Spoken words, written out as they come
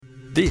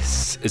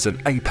This is an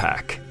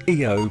APAC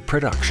EO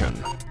production.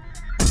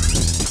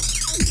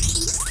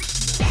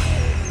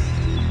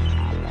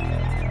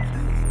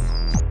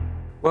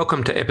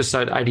 Welcome to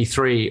episode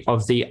 83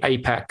 of the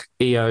APAC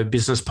EO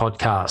Business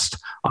Podcast.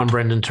 I'm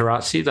Brendan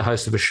Tarazzi, the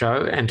host of the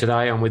show, and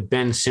today I'm with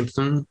Ben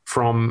Simpson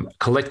from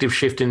Collective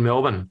Shift in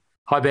Melbourne.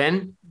 Hi,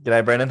 Ben.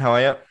 G'day, Brendan. How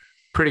are you?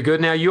 Pretty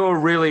good. Now, you're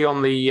really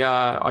on the,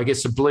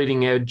 the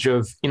bleeding edge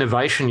of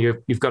innovation.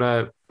 You've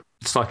got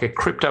it's like a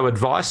crypto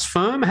advice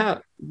firm.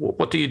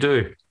 What do you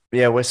do?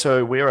 Yeah,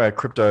 we're a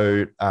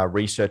crypto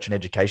research and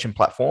education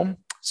platform.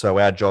 So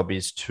our job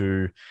is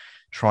to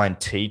try and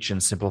teach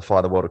and simplify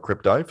the world of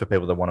crypto for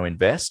people that want to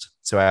invest.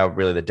 So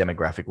the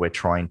demographic we're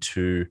trying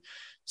to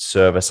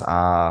service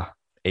are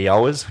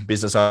EOers,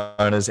 business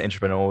owners,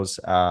 entrepreneurs,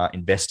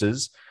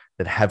 investors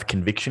that have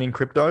conviction in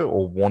crypto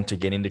or want to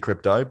get into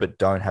crypto, but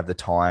don't have the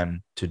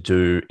time to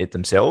do it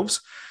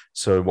themselves.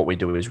 So what we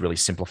do is really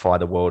simplify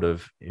the world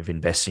of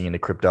investing into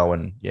crypto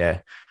and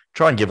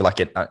try and give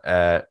like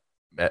a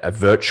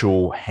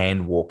virtual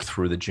hand walk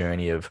through the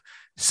journey of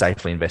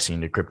safely investing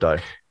into crypto.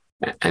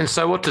 And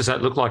so what does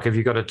that look like? Have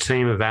you got a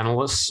team of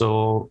analysts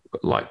or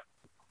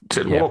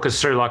walk us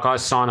through, I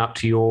sign up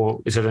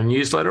to is it a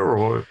newsletter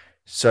or?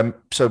 So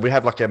we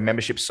have like a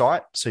membership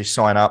site. So you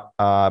sign up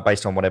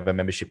based on whatever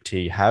membership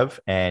tier you have.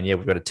 And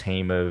we've got a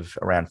team of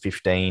around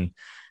 15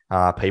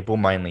 people,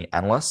 mainly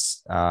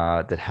analysts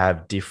that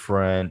have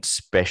different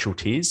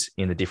specialties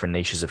in the different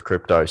niches of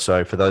crypto.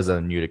 So for those that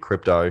are new to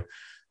crypto,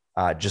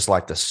 just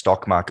like the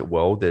stock market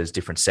world, there's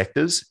different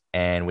sectors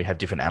and we have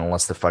different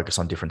analysts that focus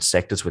on different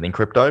sectors within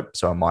crypto.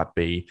 So it might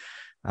be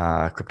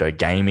crypto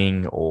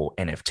gaming or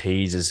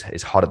NFTs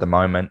is hot at the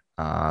moment.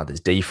 There's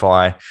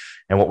DeFi.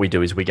 And what we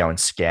do is we go and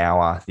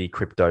scour the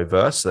crypto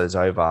verse. So there's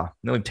over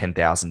nearly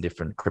 10,000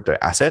 different crypto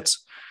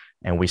assets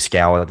and we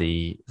scour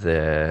the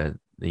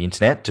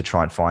internet to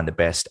try and find the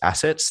best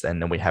assets.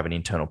 And then we have an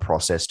internal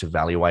process to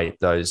evaluate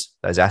those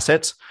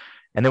assets.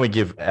 And then we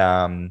give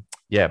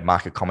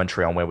market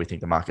commentary on where we think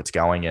the market's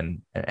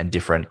going and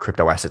different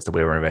crypto assets that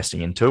we were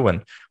investing into.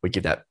 And we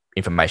give that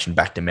information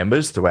back to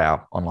members through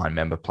our online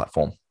member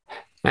platform.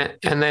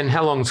 And then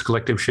how long has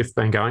Collective Shift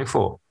been going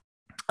for?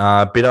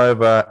 A bit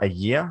over a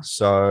year.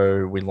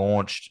 So we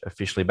launched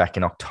officially back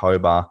in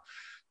October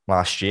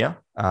last year.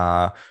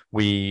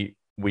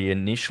 We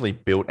initially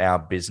built our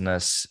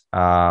business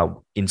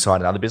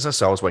inside another business.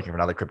 So I was working for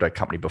another crypto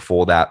company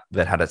before that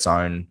had its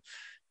own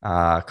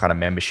kind of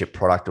membership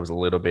product. It was a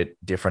little bit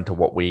different to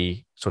what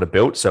we sort of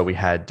built. So we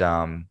had,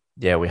 a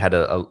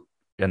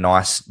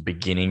nice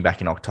beginning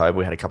back in October.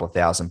 We had a couple of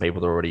thousand people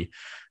that were already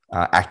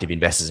active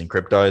investors in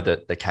crypto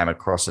that came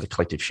across at a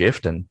Collective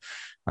Shift. And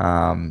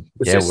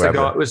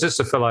was this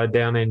the fellow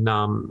down in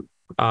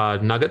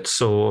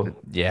Nuggets or?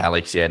 Yeah,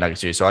 Alex. Yeah,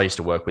 Nuggets News. So I used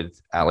to work with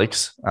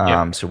Alex.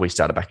 So we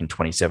started back in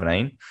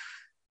 2017,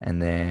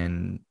 and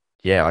then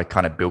I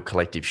kind of built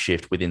Collective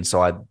Shift with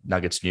inside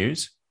Nuggets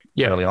News.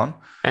 Early on.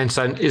 And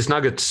so is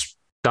Nuggets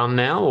done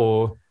now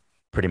or?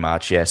 Pretty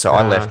much, yeah. So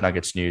I left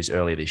Nuggets News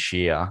earlier this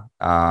year.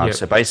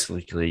 So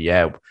basically,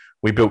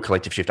 we built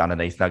Collective Shift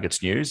underneath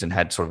Nuggets News and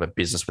had sort of a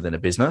business within a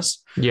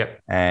business.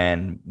 Yep.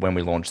 And when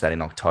we launched that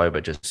in October,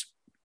 it just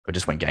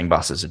went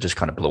gangbusters. It just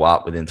kind of blew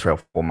up within 3 or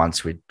 4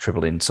 months. We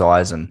tripled in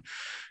size and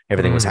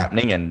everything was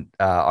happening. And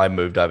I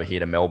moved over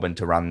here to Melbourne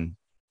to run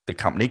the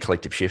company,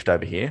 Collective Shift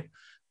over here.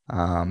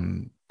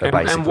 And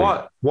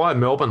why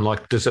Melbourne?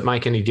 Does it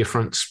make any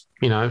difference?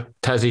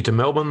 Tassie to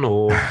Melbourne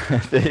or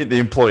the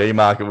employee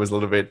market was a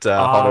little bit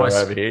hotter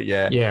over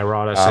here. Yeah,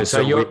 right. I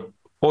see.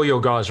 All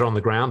your guys are on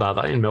the ground, are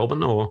they in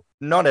Melbourne or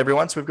not?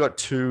 Everyone. So we've got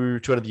two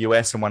out of the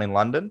US and one in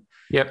London.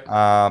 Yep.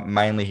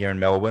 Mainly here in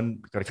Melbourne.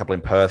 We've got a couple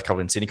in Perth, a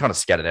couple in Sydney. Kind of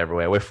scattered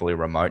everywhere. We're fully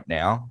remote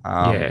now.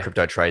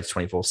 Crypto trades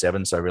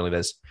 24/7. So really,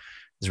 there's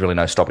really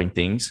no stopping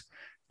things.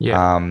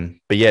 Yeah.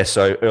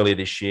 So earlier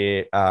this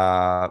year,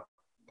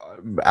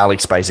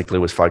 Alex basically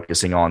was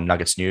focusing on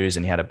Nuggets News,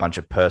 and he had a bunch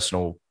of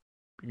personal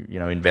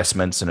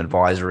investments and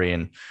advisory,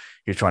 and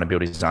he was trying to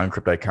build his own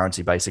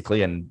cryptocurrency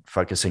basically and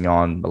focusing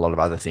on a lot of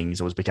other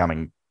things. It was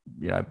becoming,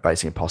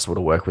 basically impossible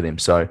to work with him.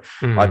 So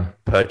I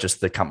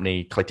purchased the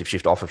company Collective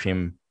Shift off of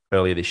him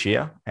earlier this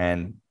year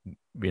and,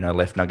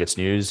 left Nuggets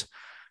News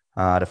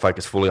to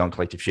focus fully on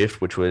Collective Shift,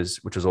 which was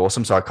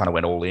awesome. So I kind of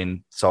went all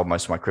in, sold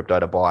most of my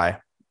crypto to buy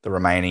the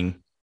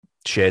remaining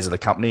shares of the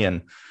company.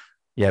 And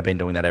I've been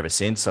doing that ever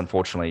since.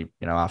 Unfortunately,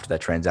 after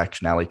that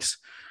transaction, Alex,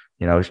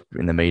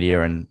 in the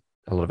media and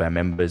a lot of our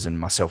members and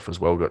myself as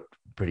well got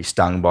pretty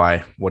stung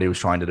by what he was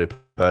trying to do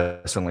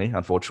personally,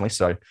 unfortunately.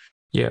 So,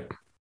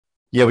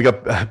 we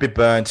got a bit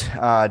burnt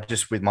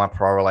just with my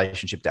prior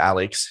relationship to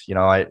Alex.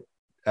 A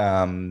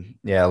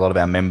lot of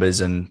our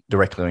members and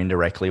directly or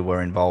indirectly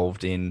were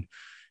involved in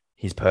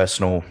his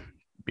personal,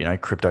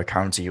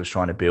 cryptocurrency he was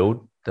trying to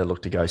build that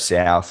looked to go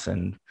south.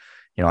 And,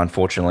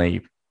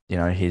 unfortunately,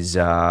 his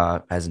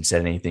hasn't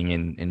said anything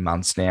in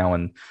months now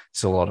and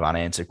still a lot of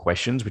unanswered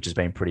questions, which has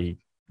been pretty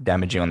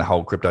damaging on the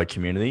whole crypto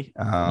community.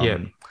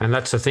 And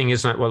that's the thing,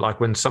 isn't it? Well,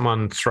 when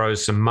someone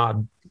throws some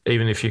mud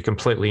even if you're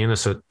completely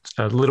innocent,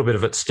 a little bit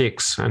of it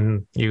sticks,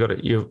 and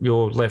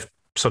you're left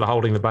sort of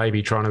holding the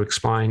baby, trying to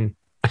explain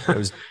It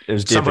was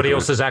somebody difficult.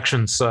 else's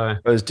actions. So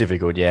It was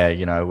difficult,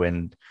 yeah.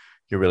 When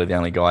you're really the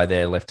only guy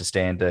there left to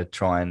stand to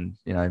try and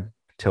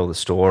tell the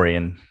story,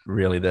 and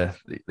really the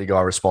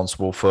guy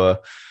responsible for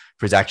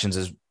his actions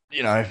is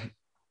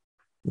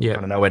yeah,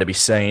 kind of nowhere to be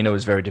seen. It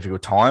was a very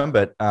difficult time,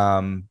 but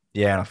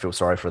yeah, and I feel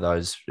sorry for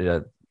those. I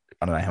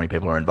don't know how many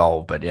people are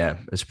involved, but yeah,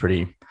 it's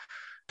pretty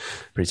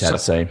sad to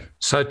see.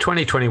 So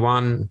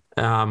 2021,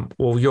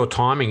 well, your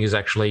timing is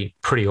actually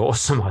pretty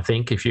awesome, I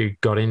think. If you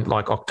got in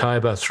like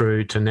October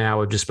through to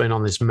now, we've just been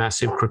on this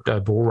massive crypto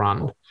bull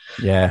run.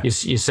 Yeah.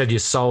 You said you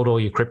sold all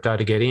your crypto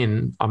to get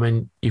in. I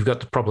mean, you've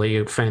got probably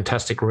a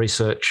fantastic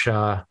research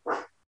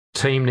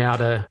team now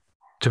to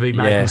be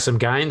making some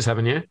gains,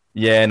 haven't you?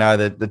 Yeah, no,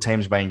 the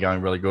team's been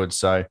going really good.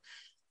 So,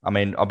 I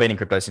mean, I've been in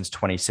crypto since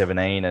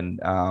 2017 and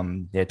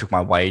took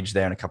my wage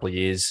there in a couple of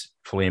years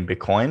fully in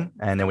Bitcoin.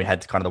 And then we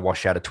had kind of the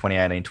washout of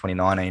 2018,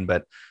 2019.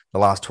 But the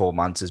last 12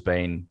 months has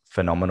been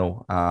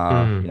phenomenal.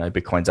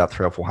 Bitcoin's up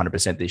 300 or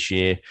 400% this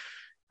year.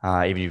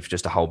 Even if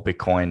just a whole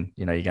Bitcoin,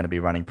 you're going to be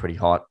running pretty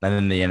hot. And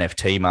then the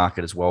NFT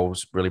market as well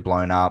was really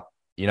blown up.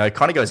 It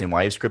kind of goes in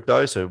waves,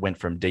 crypto. So it went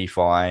from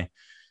DeFi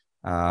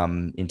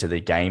into the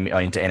game,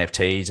 into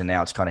NFTs, and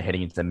now it's kind of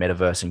heading into the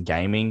metaverse and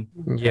gaming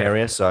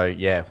area. So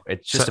yeah,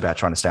 it's just about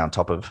trying to stay on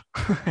top of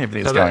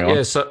everything that's going on.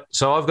 Yeah,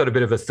 so I've got a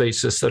bit of a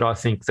thesis that I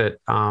think that,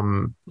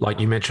 like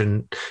you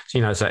mentioned, so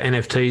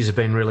NFTs have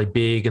been really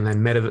big, and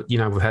then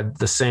we've had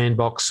the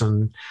Sandbox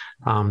and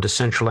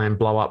Decentraland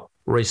blow up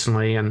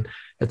recently, and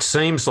it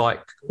seems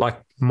like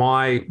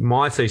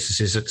my thesis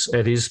is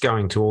it is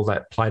going to all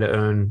that play to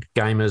earn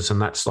gamers,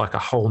 and that's like a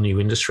whole new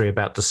industry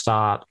about to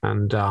start,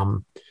 and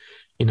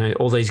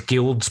all these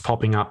guilds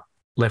popping up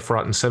left,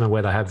 right, and centre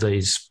where they have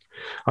these.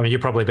 I mean,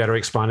 you're probably better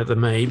explain it than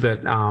me,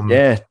 but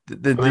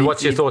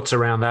what's your thoughts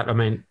around that? I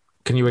mean,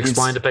 can you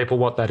explain to people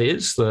what that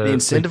is? The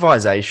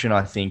incentivization,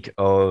 I think,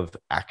 of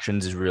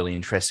actions is really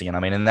interesting.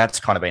 And that's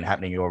kind of been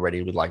happening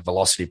already with like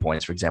velocity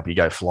points, for example. You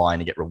go fly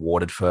and you get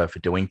rewarded for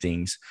doing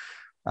things.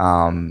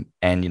 Non-token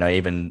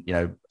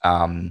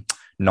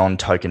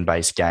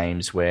based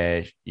games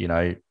where,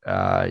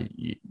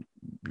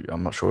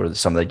 I'm not sure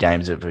some of the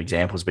games of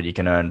examples, but you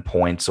can earn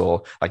points,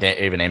 or like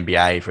even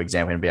NBA, for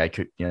example,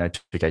 NBA,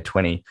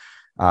 2K20,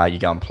 you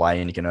go and play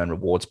and you can earn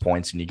rewards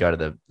points, and you go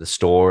to the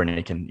store and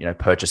you can,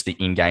 purchase the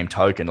in-game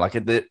token. Like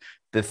the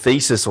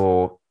thesis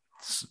or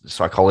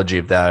psychology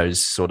of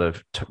those sort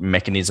of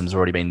mechanisms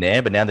already been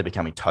there, but now they're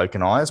becoming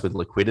tokenized with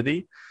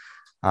liquidity.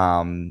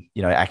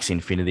 Axie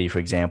Infinity, for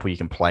example, you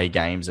can play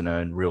games and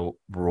earn real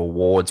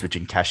rewards, which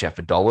you can cash out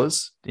for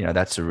dollars.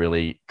 That's a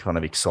really kind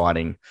of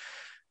exciting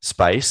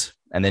space.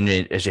 And then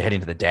as you head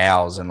into the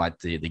DAOs and like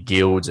the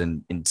guilds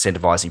and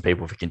incentivizing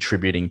people for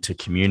contributing to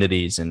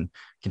communities and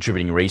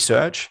contributing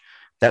research,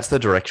 that's the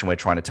direction we're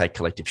trying to take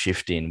Collective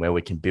Shift in, where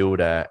we can build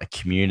a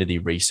community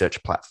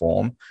research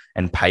platform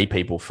and pay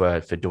people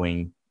for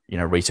doing,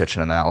 research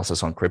and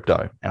analysis on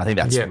crypto. And I think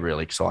that's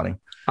really exciting.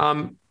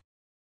 How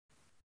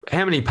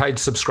many paid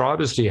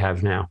subscribers do you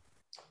have now?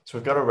 So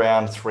we've got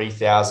around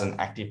 3,000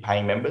 active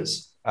paying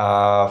members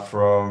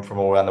from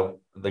all around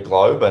the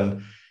globe.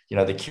 And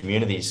the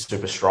community is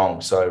super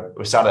strong. So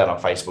we started out on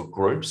Facebook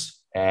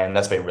groups, and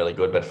that's been really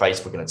good. But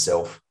Facebook in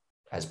itself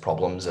has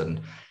problems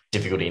and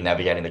difficulty in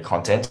navigating the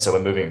content. So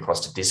we're moving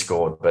across to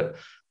Discord. But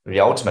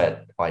the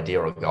ultimate idea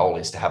or goal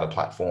is to have a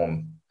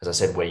platform, as I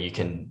said, where you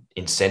can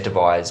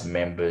incentivize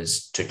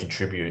members to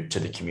contribute to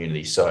the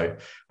community. So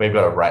we've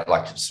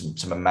got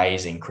some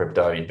amazing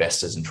crypto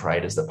investors and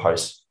traders that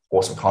post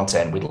awesome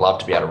content. We'd love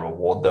to be able to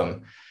reward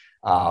them,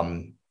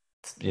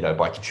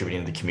 by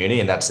contributing to the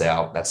community. And that's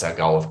our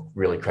goal of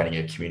really creating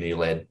a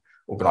community-led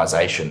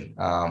organization.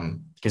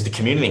 Because the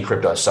community in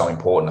crypto is so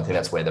important. I think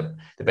that's where the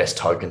best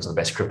tokens or the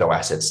best crypto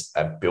assets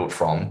are built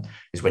from,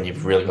 is when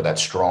you've really got that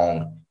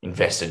strong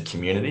invested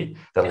community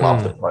that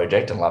love the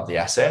project and love the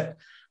asset.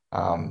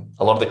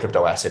 A lot of the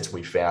crypto assets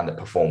we found that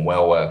perform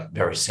well are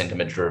very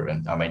sentiment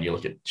driven. I mean, you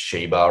look at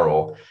Shiba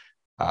or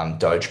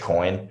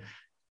Dogecoin,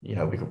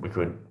 we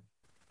could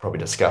probably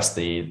discuss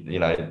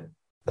the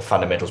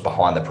fundamentals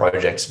behind the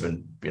projects,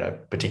 and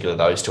particularly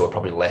those two are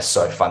probably less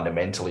so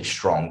fundamentally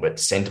strong, but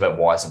sentiment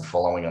wise and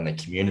following on the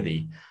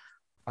community,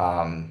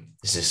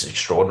 is just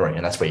extraordinary.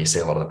 And that's where you see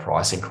a lot of the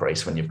price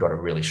increase, when you've got a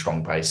really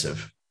strong base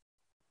of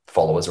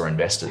followers or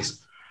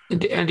investors. And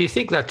do you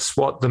think that's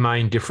what the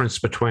main difference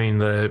between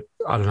the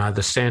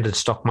standard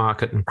stock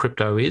market and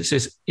crypto is?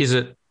 Is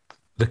it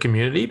the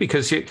community?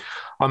 Because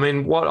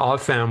what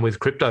I've found with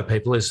crypto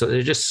people is that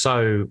they're just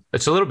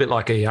it's a little bit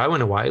like EO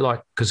in a way,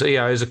 because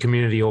EO is a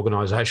community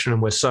organization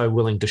and we're so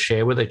willing to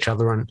share with each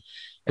other. And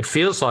it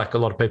feels like a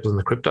lot of people in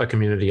the crypto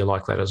community are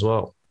like that as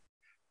well.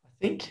 I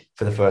think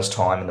for the first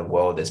time in the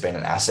world, there's been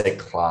an asset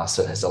class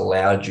that has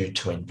allowed you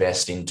to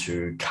invest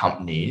into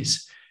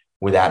companies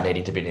without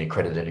needing to be an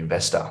accredited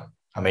investor.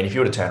 I mean, if you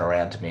were to turn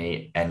around to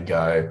me and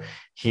go,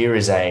 here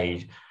is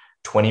a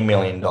 $20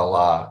 million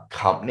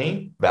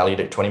company valued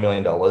at $20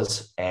 million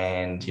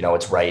and,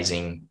 it's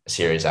raising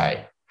Series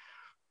A,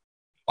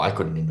 I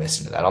couldn't invest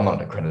into that. I'm not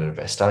an accredited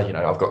investor.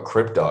 I've got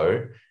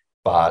crypto,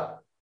 but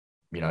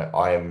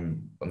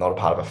I'm not a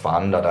part of a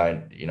fund.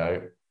 I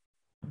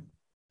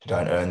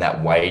don't earn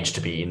that wage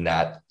to be in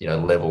that,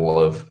 level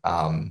of,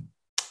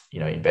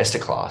 investor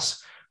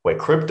class. Where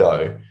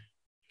crypto,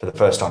 for the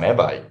first time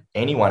ever,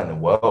 anyone in the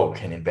world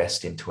can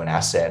invest into an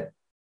asset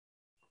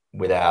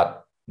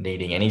without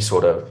needing any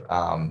sort of,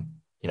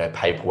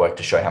 paperwork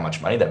to show how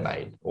much money they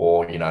made,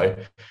 or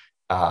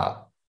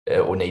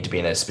need to be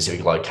in a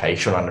specific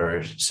location under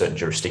a certain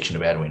jurisdiction to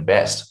be able to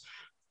invest.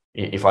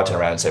 If I turn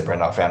around and say,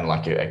 Brendan, I found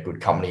like a good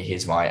company,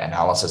 here's my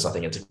analysis, I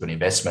think it's a good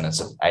investment, it's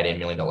an $18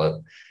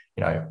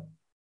 million,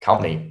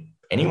 company,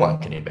 anyone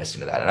can invest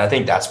into that. And I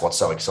think that's what's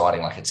so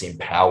exciting. Like, it's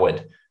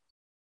empowered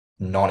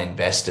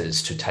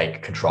non-investors to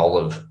take control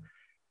of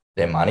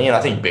their money. And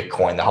I think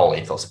Bitcoin, the whole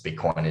ethos of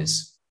Bitcoin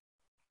is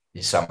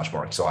so much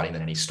more exciting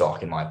than any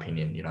stock, in my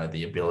opinion.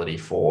 The ability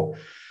for,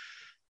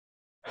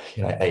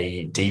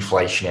 a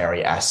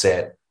deflationary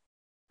asset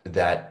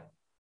that,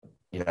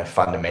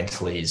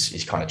 fundamentally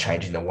is kind of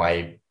changing the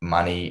way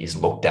money is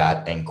looked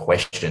at and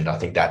questioned. I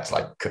think that's,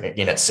 like,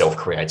 in itself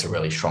creates a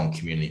really strong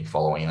community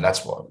following. And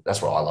that's what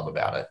I love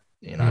about it,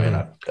 and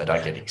I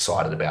don't get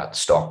excited about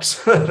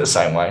stocks the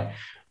same way.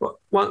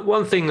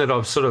 One thing that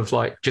I've sort of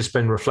like just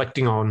been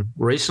reflecting on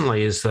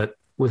recently is that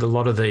with a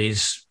lot of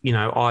these,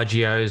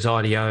 IGOs,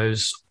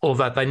 IDOs, all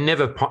that, they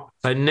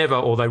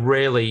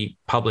rarely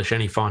publish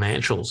any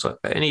financials.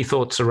 Any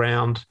thoughts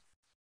around?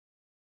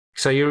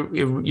 So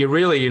you're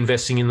really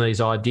investing in these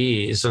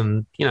ideas,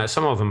 and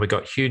some of them have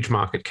got huge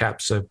market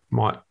caps that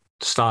might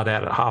start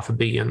out at $500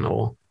 million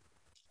or.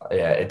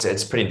 Yeah,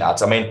 it's pretty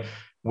nuts. I mean,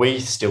 we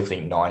still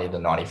think 90 to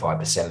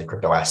 95% of the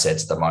crypto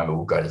assets at the moment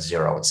will go to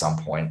zero at some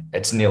point.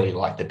 It's nearly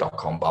like the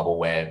dot-com bubble,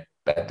 where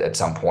at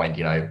some point,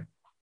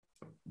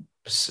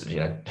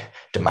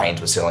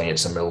 domains were selling at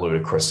some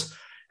ludicrous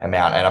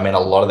amount. And I mean, a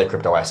lot of the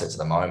crypto assets at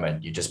the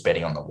moment, you're just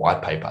betting on the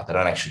white paper. They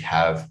don't actually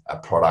have a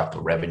product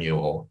or revenue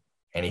or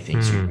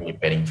anything. So you're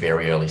betting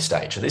very early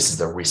stage. So this is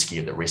the risky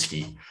of the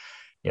risky,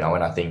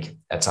 and I think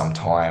at some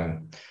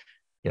time,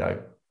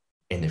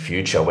 in the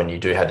future, when you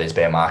do have these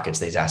bear markets,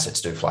 these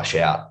assets do flush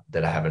out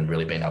that haven't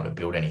really been able to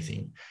build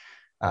anything.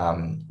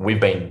 We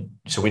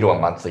do a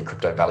monthly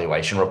crypto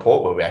valuation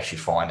report where we actually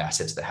find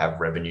assets that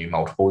have revenue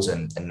multiples,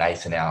 and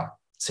Nathan, our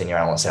senior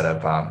analyst out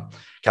of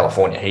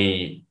California,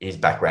 his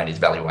background is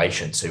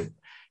valuation. So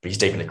he's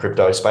deep in the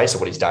crypto space. So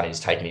what he's done is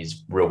taken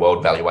his real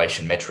world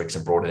valuation metrics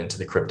and brought it into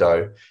the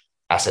crypto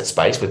asset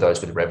space with those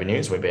with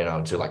revenues. We've been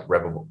able to like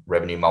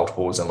revenue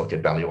multiples and look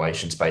at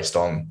valuations based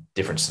on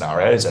different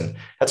scenarios. And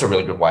that's a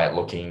really good way at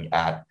looking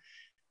at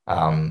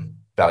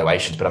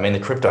valuations. But I mean, the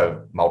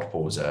crypto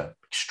multiples are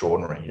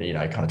extraordinary,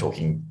 kind of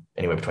talking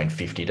anywhere between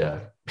 50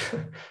 to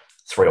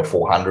 300 or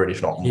 400,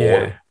 if not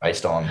more,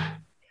 based on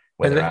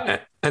where they're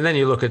at. And then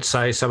you look at,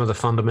 say, some of the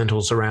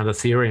fundamentals around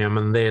Ethereum,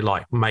 and they're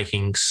like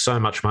making so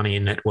much money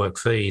in network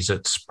fees.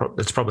 It's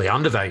probably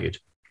undervalued.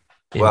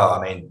 Well,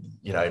 I mean,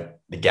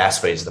 the gas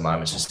fees at the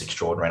moment is just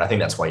extraordinary. And I think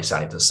that's why you're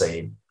starting to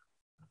see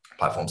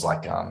platforms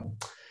like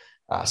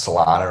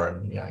Solana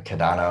and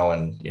Cardano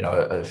and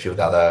a few of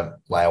the other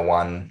layer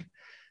one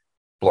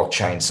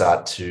blockchains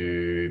start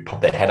to pop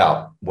their head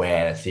up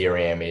when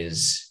Ethereum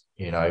is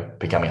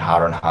becoming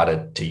harder and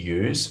harder to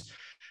use.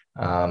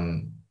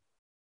 But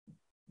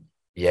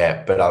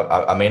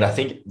I mean, I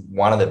think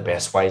one of the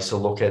best ways to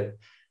look at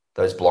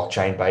those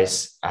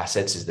blockchain-based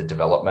assets is the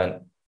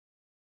development,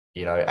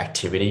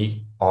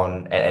 activity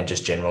on, and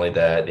just generally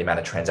the amount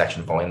of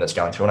transaction volume that's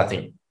going through. And I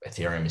think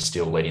Ethereum is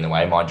still leading the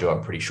way. Mind you,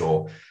 I'm pretty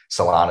sure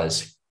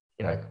Solana's,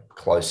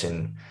 close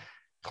in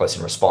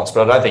response,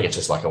 but I don't think it's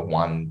just like a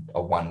one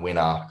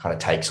winner kind of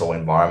takes all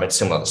environment.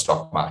 Similar to the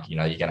stock market,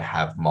 you're going to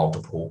have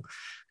multiple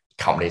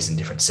companies in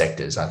different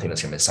sectors. I think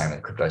that's going to be the same in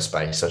the crypto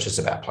space. So it's just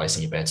about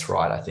placing your bets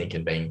right, I think,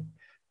 and being,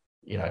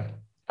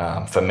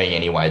 for me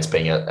anyway, it's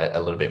being a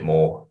little bit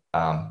more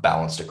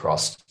balanced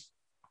across,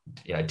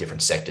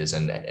 different sectors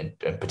and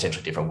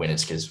potentially different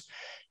winners, because,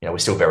 we're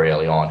still very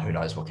early on. Who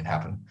knows what can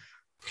happen?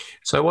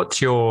 So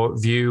what's your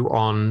view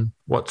on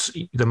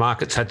the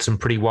market's had some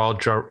pretty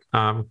wild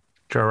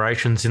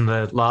gyrations in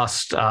the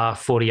last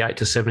 48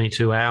 to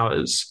 72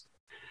 hours.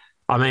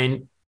 I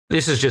mean,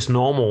 this is just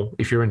normal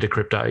if you're into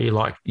crypto.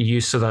 You're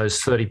used to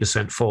those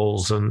 30%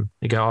 falls, and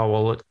you go, oh,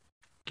 well,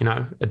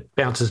 it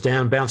bounces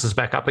down, bounces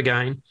back up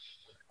again.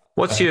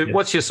 What's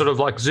your sort of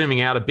like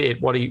zooming out a bit?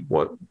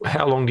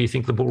 How long do you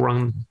think the bull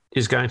run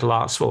is going to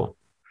last for?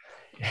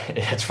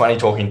 It's funny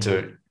talking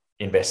to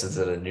investors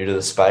that are new to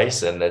the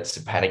space, and it's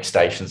panic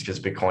stations because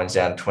Bitcoin's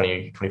down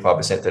 20,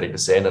 25%,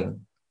 30%.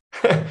 And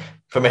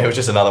for me, it was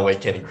just another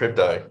weekend in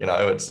crypto.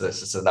 It's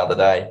just another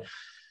day.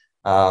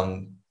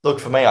 Look,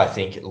 for me, I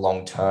think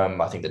long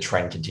term, I think the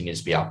trend continues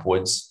to be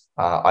upwards.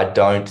 I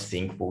don't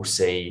think we'll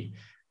see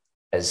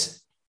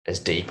as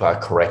deep a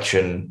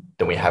correction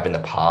than we have in the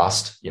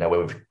past, where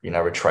we've,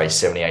 retraced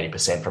 70,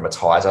 80% from its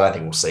highs. I don't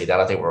think we'll see that.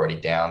 I think we're already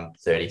down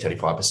 30,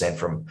 35%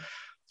 from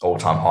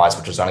all-time highs,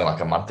 which was only like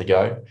a month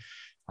ago.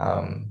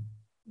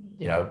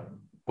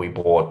 We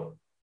bought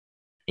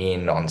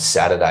in on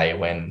Saturday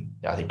when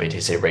I think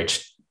BTC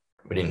reached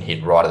we didn't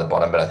hit right at the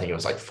bottom, but I think it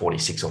was like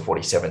 46 or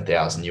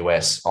 47,000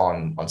 US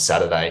on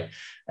Saturday.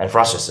 And for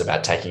us, it's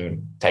about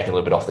taking a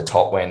little bit off the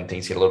top when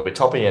things get a little bit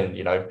toppy, and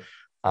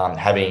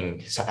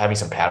having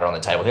some powder on the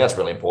table. I think that's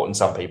really important.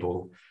 Some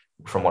people,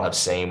 from what I've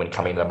seen, when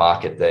coming to the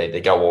market,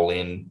 they go all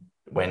in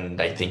when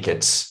they think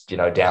it's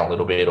down a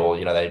little bit, or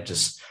they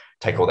just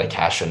take all their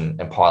cash and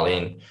pile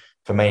in.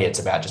 For me, it's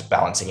about just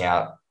balancing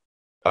out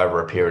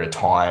over a period of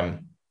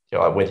time,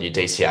 whether you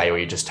DCA or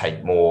you just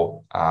take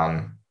more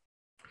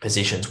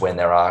positions when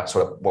there are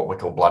sort of what we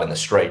call blood in the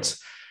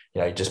streets,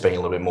 just being a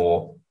little bit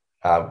more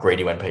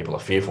greedy when people are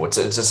fearful. It's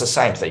the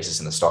same thesis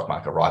in the stock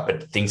market, right?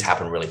 But things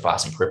happen really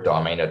fast in crypto.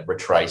 I mean, it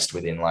retraced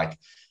within like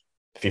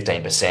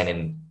 15%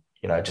 in,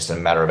 just a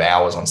matter of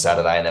hours on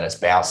Saturday, and then it's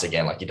bounced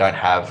again. Like, you don't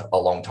have a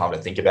long time to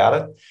think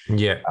about it.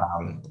 Yeah.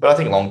 But I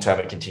think long-term,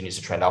 it continues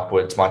to trend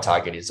upwards. My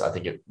target is, I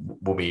think it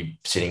will be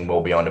sitting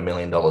well beyond $1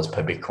 million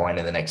per Bitcoin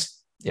in the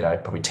next,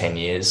 probably 10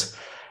 years.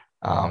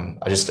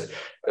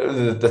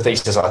 The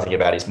thesis I think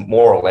about is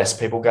more or less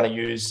people going to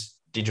use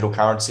digital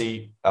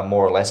currency,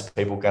 more or less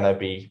people going to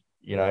be,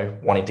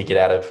 wanting to get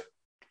out of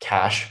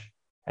cash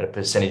at a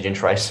percentage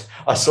interest.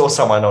 I saw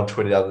someone on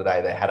Twitter the other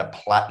day that had a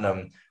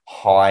platinum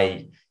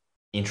high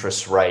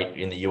interest rate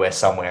in the US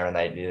somewhere, and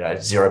they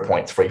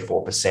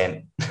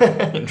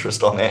 0.34%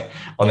 interest on their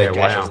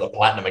cash as a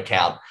platinum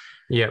account.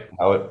 Yeah.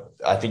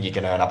 I think you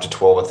can earn up to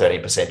 12 or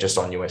 13% just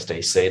on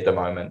USDC at the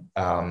moment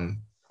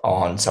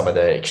on some of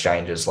the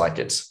exchanges. Like,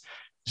 it's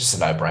just a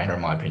no-brainer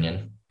in my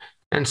opinion.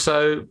 And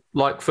so,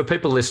 like, for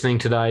people listening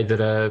today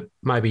that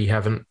maybe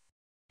haven't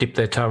dipped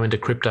their toe into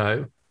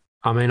crypto,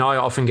 I mean, I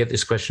often get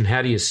this question: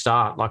 how do you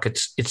start? Like, it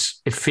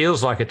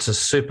feels like it's a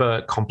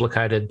super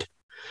complicated,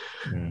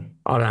 I don't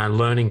know,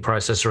 learning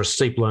process or a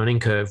steep learning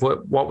curve.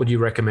 What would you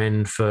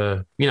recommend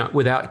for,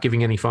 without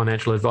giving any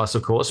financial advice,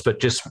 of course, but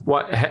just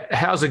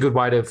how's a good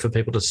way for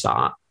people to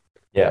start?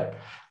 Yeah.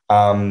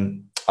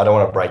 I don't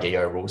want to break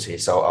ego rules here,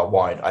 so I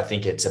won't. I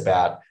think it's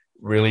about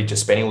really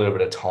just spending a little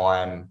bit of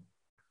time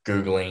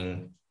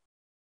Googling,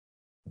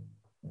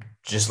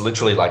 just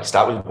literally like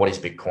start with what is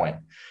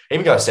Bitcoin.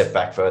 Even go a step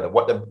back further.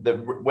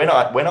 When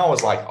I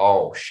was like,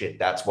 oh shit,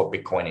 that's what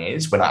Bitcoin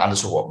is, when I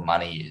understood what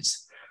money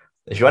is.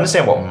 If you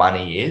understand what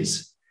money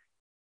is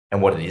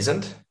and what it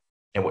isn't,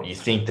 and what you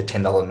think the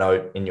 $10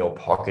 note in your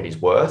pocket is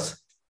worth,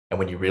 and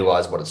when you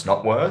realize what it's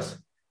not worth,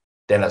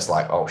 then it's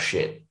like, oh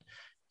shit,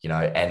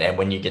 and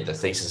when you get the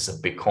thesis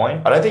of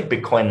Bitcoin, I don't think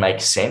Bitcoin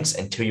makes sense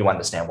until you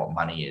understand what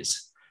money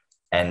is,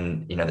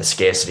 and, the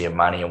scarcity of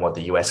money and what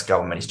the US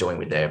government is doing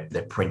with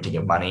their printing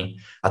of money.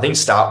 I think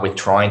start with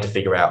trying to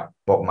figure out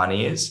what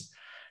money is,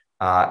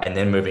 and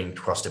then moving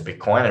across to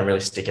Bitcoin and really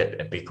stick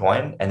at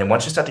Bitcoin. And then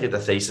once you start to get the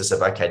thesis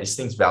of, okay, this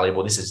thing's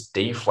valuable, this is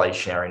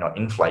deflationary, not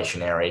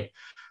inflationary,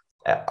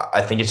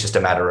 I think it's just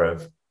a matter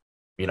of,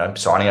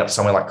 signing up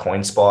somewhere like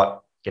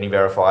CoinSpot, getting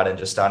verified, and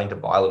just starting to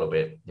buy a little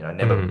bit,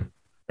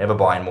 never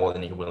buying more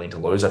than you're willing to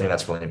lose. I think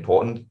that's really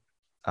important.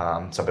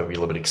 Some people be a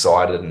little bit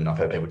excited, and I've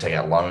heard people take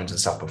out loans and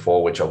stuff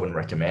before, which I wouldn't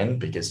recommend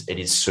because it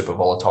is super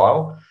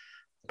volatile.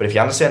 But if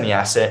you understand the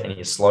asset and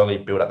you slowly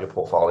build up your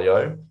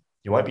portfolio,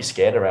 you won't be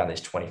scared around these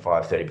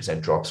 25,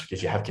 30% drops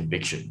because you have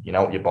conviction. You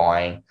know what you're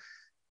buying,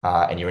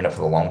 and you're in it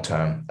for the long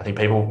term. I think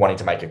people wanting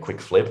to make a quick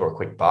flip or a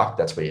quick buck,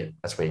 that's where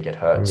you get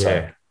hurt.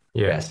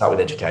 Yeah. Start with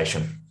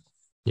education.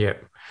 Yeah.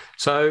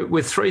 So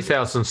with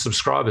 3,000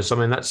 subscribers, I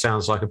mean, that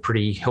sounds like a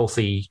pretty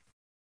healthy,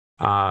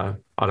 I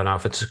don't know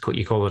if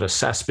you call it a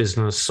SaaS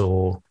business,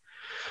 or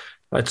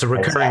it's a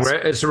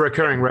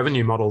recurring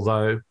revenue model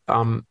though.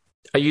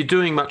 Are you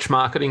doing much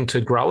marketing to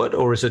grow it,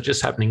 or is it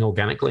just happening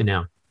organically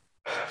now?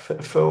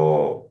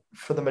 For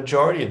the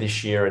majority of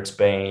this year, it's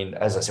been,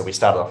 as I said, we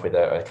started off with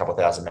a couple of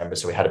thousand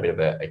members, so we had a bit of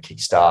a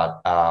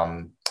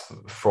kickstart.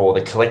 For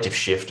the collective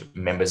shift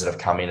members that have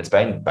come in, it's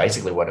been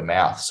basically word of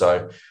mouth.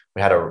 So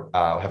we had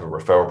have a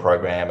referral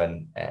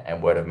program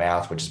and word of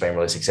mouth, which has been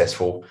really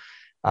successful.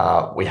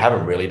 We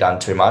haven't really done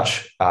too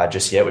much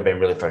just yet. We've been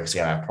really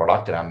focusing on our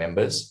product and our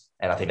members,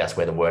 and I think that's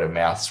where the word of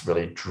mouth's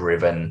really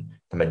driven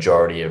the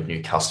majority of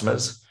new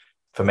customers.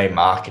 For me,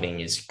 marketing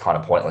is kind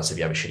of pointless if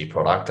you have a shitty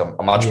product.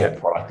 I'm much more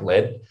product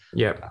led.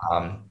 Yeah.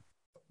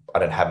 I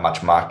don't have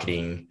much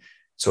marketing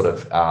sort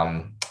of,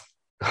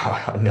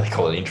 I nearly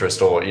call it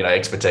interest or,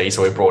 expertise.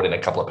 So we brought in a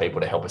couple of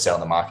people to help us out on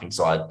the marketing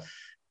side.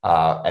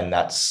 And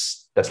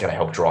that's going to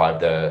help drive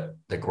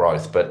the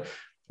growth. But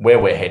where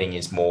we're heading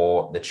is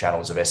more the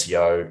channels of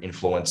SEO,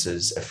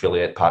 influencers,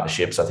 affiliate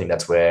partnerships. I think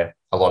that's where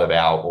a lot of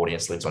our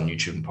audience lives, on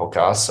YouTube and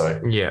podcasts. So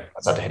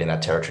I'd start to head in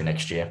that territory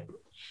next year.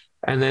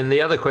 And then the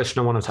other question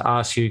I wanted to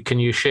ask you, can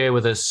you share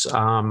with us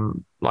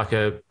like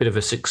a bit of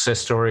a success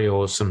story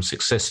or some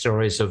success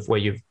stories of where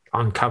you've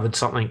uncovered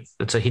something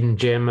that's a hidden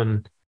gem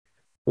and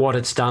what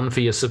it's done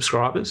for your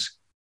subscribers?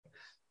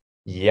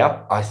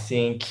 Yep. I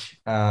think,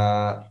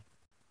 so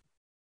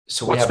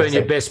what's been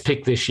your best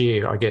pick this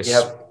year, I guess?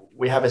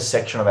 We have a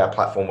section of our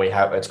platform.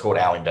 It's called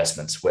Our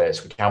Investments, where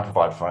we can't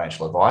provide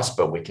financial advice,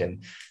 but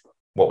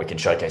what we can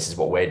showcase is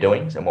what we're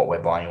doing and what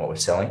we're buying and what we're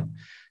selling.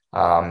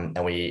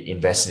 and we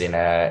invested in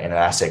an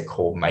asset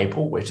called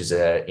Maple, which is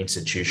an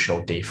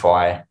institutional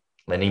DeFi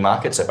lending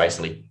market. So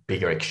basically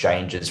bigger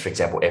exchanges, for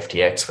example,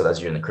 FTX, for those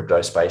of you in the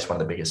crypto space, one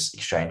of the biggest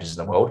exchanges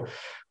in the world,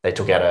 they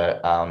took out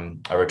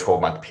over a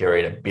 12-month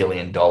period, $1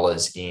 billion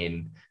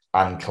in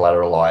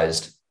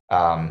uncollateralized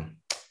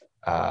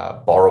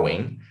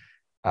borrowing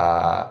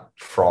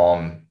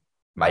from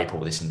Maple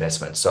with this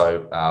investment.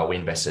 So we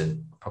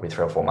invested probably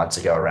 3 or 4 months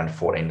ago around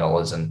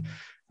 $14, and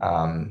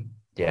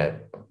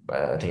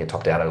I think it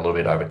topped out a little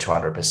bit over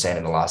 200%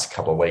 in the last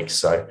couple of weeks.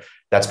 So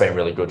that's been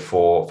really good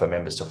for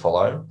members to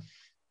follow.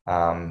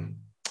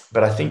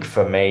 But I think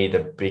for me, the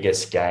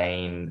biggest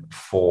gain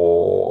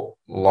for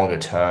longer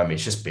term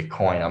is just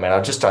Bitcoin. I mean,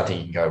 I just don't think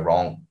you can go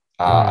wrong.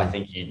 I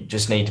think you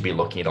just need to be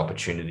looking at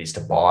opportunities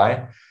to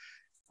buy.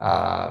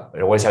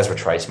 It always has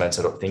retracements.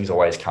 So things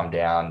always come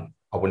down.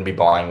 I wouldn't be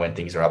buying when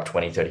things are up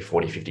 20, 30,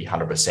 40, 50,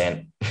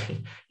 100%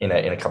 in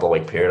a couple of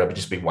week period. I'd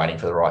just be waiting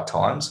for the right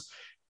times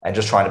and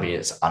just trying to be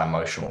as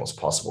unemotional as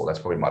possible. That's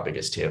probably my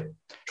biggest tip.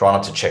 Try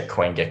not to check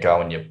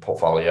CoinGecko in your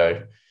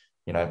portfolio,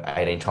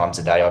 18 times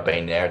a day. I've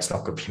been there. It's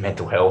not good for your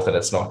mental health, and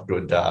it's not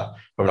good, probably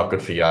not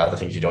good for the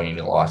things you're doing in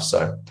your life.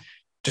 So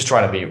just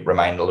trying to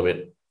remain a little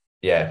bit,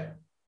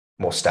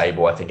 more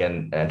stable, I think,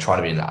 and trying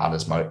to be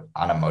as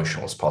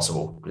unemotional as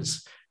possible,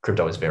 because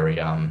crypto is very,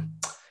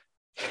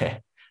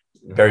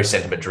 very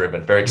sentiment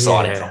driven, very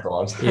exciting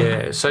sometimes.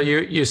 Yeah. So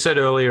you said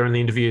earlier in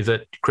the interview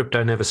that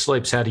crypto never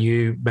sleeps. How do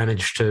you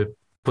manage to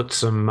put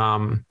some,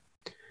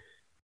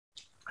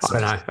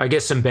 I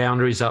guess some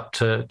boundaries up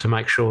to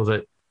make sure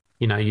that,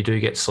 you do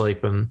get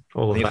sleep and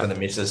all of that? When the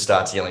missus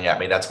starts yelling at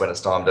me, that's when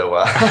it's time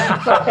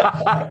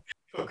to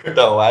put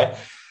crypto away.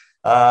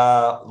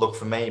 Look,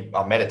 for me,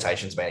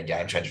 meditation's been a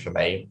game changer for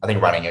me. I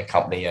think running a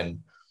company and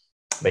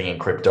being in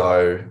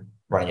crypto,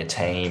 running a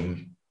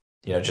team,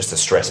 just the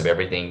stress of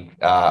everything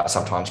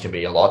sometimes can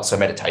be a lot. So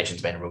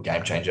meditation's been a real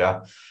game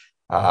changer.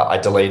 I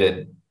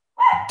deleted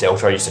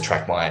Delta. I used to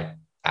track my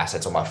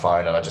assets on my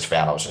phone, and I just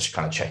found I was just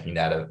kind of checking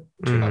that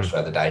too much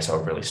throughout the day. So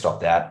I've really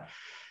stopped that.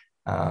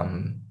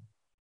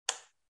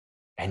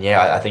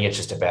 I think it's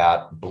just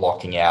about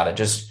blocking out and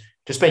just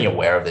being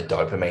aware of the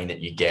dopamine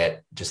that you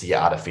get, just the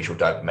artificial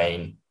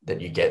dopamine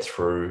that you get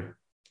through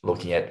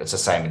looking at. It's the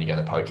same when you go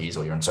to pokies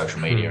or you're on social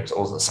media. It's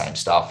all the same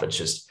stuff. It's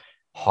just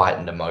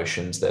heightened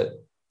emotions that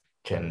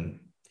can,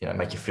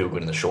 make you feel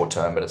good in the short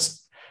term, but it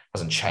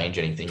doesn't change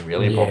anything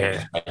really. It probably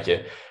just make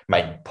you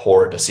make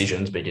poorer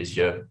decisions because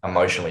you're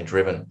emotionally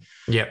driven.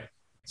 Yep.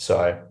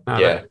 So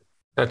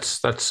that's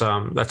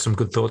some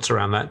good thoughts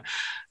around that.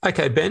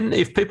 Okay, Ben,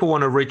 if people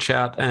want to reach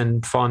out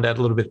and find out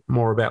a little bit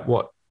more about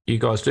what you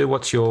guys do,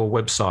 what's your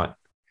website?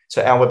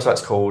 So our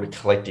website's called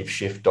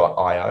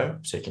collectiveshift.io.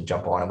 So you can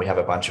jump on, and we have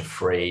a bunch of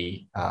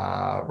free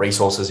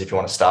resources. If you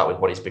want to start with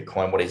what is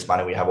Bitcoin, what is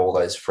money, we have all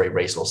those free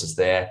resources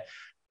there.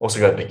 Also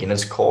got a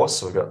beginner's course.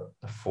 So we've got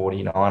a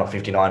 49 or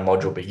 59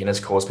 module beginner's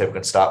course people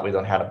can start with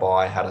on how to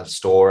buy, how to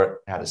store it,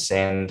 how to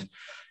send,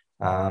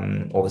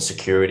 all the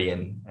security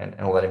and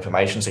all that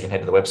information. So you can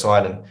head to the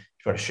website, and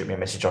if you want to shoot me a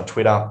message on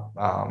Twitter,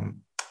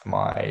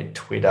 my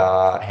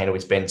Twitter handle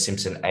is Ben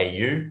Simpson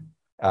AU.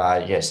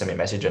 Send me a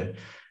message, and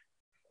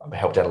I've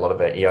helped out a lot of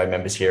our EO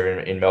members here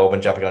in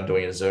Melbourne, jumping on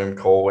doing a Zoom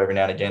call every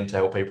now and again to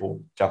help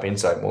people jump in.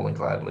 So more than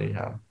gladly,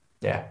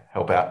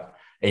 help out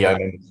EO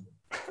members.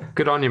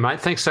 Good on you, mate.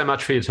 Thanks so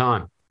much for your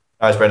time.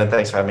 Thanks, Brendan.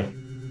 Thanks for having me.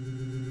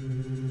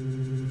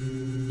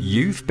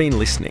 You've been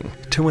listening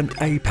to an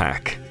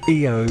APAC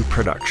EO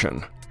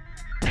production.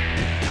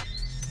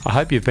 I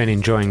hope you've been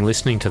enjoying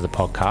listening to the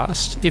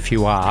podcast. If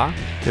you are,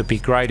 it would be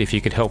great if you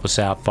could help us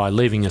out by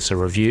leaving us a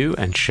review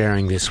and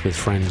sharing this with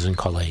friends and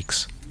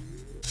colleagues.